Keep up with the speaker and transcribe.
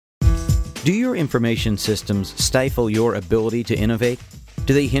Do your information systems stifle your ability to innovate?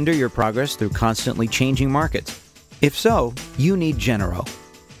 Do they hinder your progress through constantly changing markets? If so, you need Genero.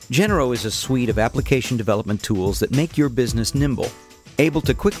 Genero is a suite of application development tools that make your business nimble, able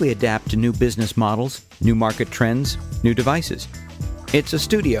to quickly adapt to new business models, new market trends, new devices. It's a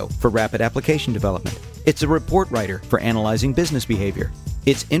studio for rapid application development. It's a report writer for analyzing business behavior.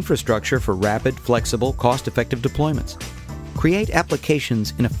 It's infrastructure for rapid, flexible, cost-effective deployments. Create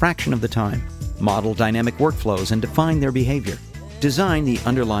applications in a fraction of the time. Model dynamic workflows and define their behavior. Design the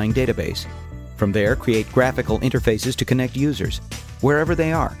underlying database. From there, create graphical interfaces to connect users, wherever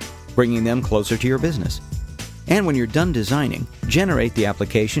they are, bringing them closer to your business. And when you're done designing, generate the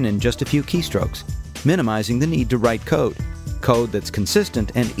application in just a few keystrokes, minimizing the need to write code. Code that's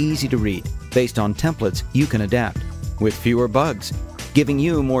consistent and easy to read, based on templates you can adapt, with fewer bugs, giving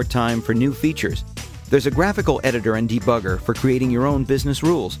you more time for new features. There's a graphical editor and debugger for creating your own business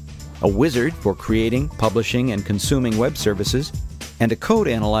rules, a wizard for creating, publishing, and consuming web services, and a code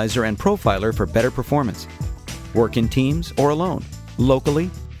analyzer and profiler for better performance. Work in teams or alone, locally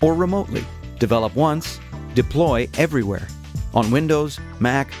or remotely. Develop once, deploy everywhere. On Windows,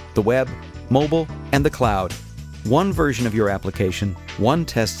 Mac, the web, mobile, and the cloud. One version of your application, one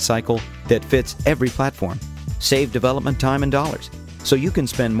test cycle that fits every platform. Save development time and dollars, so you can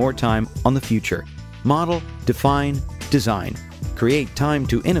spend more time on the future. Model, define, design. Create time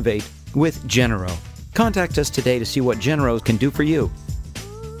to innovate with Genero. Contact us today to see what Genero can do for you.